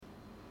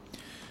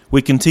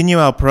we continue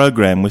our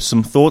program with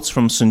some thoughts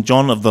from St.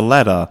 John of the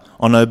Ladder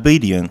on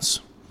obedience.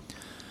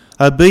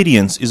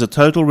 Obedience is a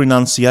total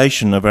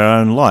renunciation of our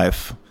own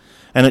life,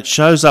 and it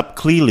shows up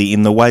clearly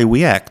in the way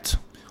we act.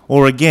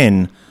 Or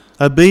again,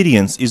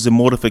 obedience is the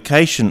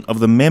mortification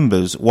of the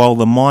members while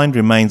the mind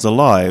remains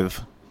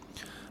alive.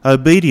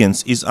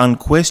 Obedience is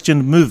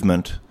unquestioned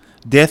movement,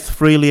 death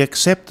freely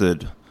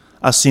accepted,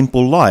 a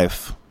simple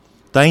life,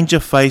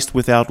 danger faced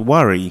without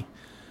worry,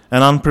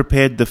 an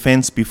unprepared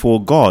defence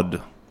before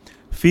God,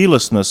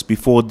 fearlessness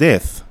before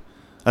death,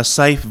 a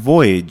safe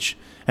voyage,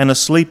 and a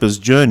sleeper's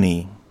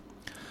journey.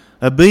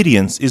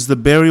 Obedience is the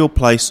burial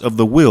place of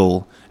the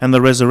will and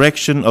the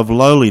resurrection of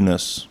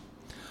lowliness.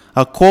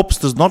 A corpse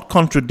does not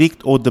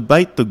contradict or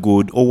debate the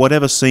good or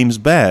whatever seems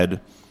bad,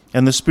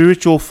 and the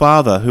spiritual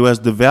Father who has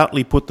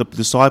devoutly put the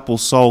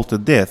disciple's soul to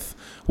death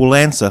will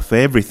answer for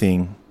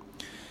everything.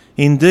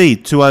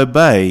 Indeed, to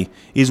obey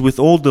is with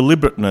all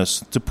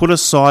deliberateness to put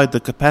aside the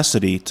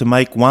capacity to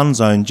make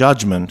one's own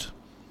judgment.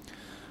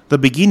 The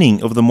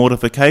beginning of the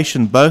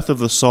mortification both of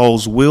the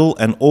soul's will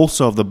and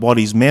also of the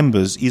body's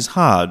members is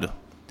hard.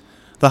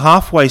 The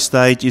halfway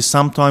stage is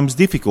sometimes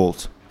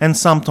difficult and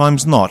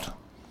sometimes not.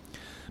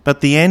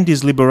 But the end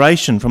is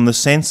liberation from the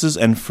senses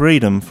and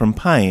freedom from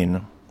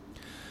pain.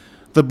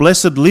 The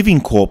blessed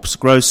living corpse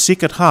grows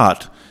sick at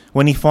heart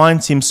when he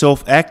finds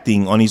himself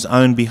acting on his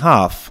own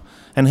behalf,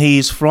 and he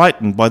is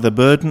frightened by the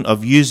burden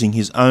of using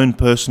his own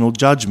personal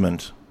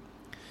judgment.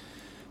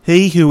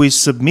 He who is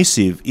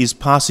submissive is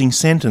passing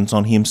sentence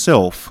on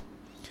himself.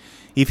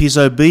 If his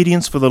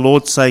obedience for the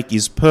Lord's sake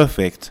is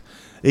perfect,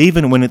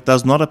 even when it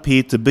does not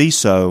appear to be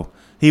so,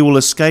 he will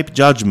escape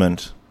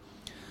judgment.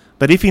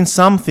 But if in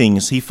some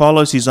things he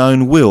follows his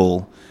own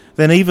will,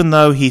 then even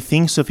though he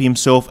thinks of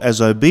himself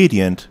as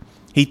obedient,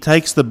 he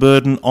takes the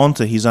burden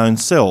onto his own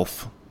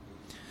self.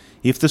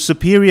 If the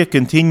superior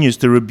continues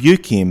to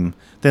rebuke him,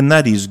 then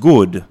that is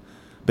good.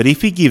 But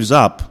if he gives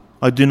up,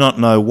 I do not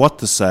know what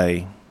to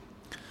say.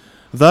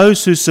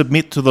 Those who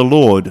submit to the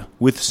Lord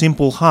with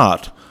simple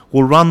heart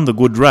will run the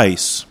good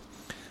race.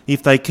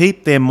 If they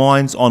keep their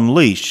minds on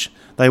leash,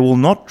 they will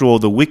not draw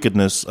the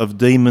wickedness of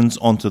demons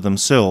onto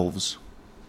themselves.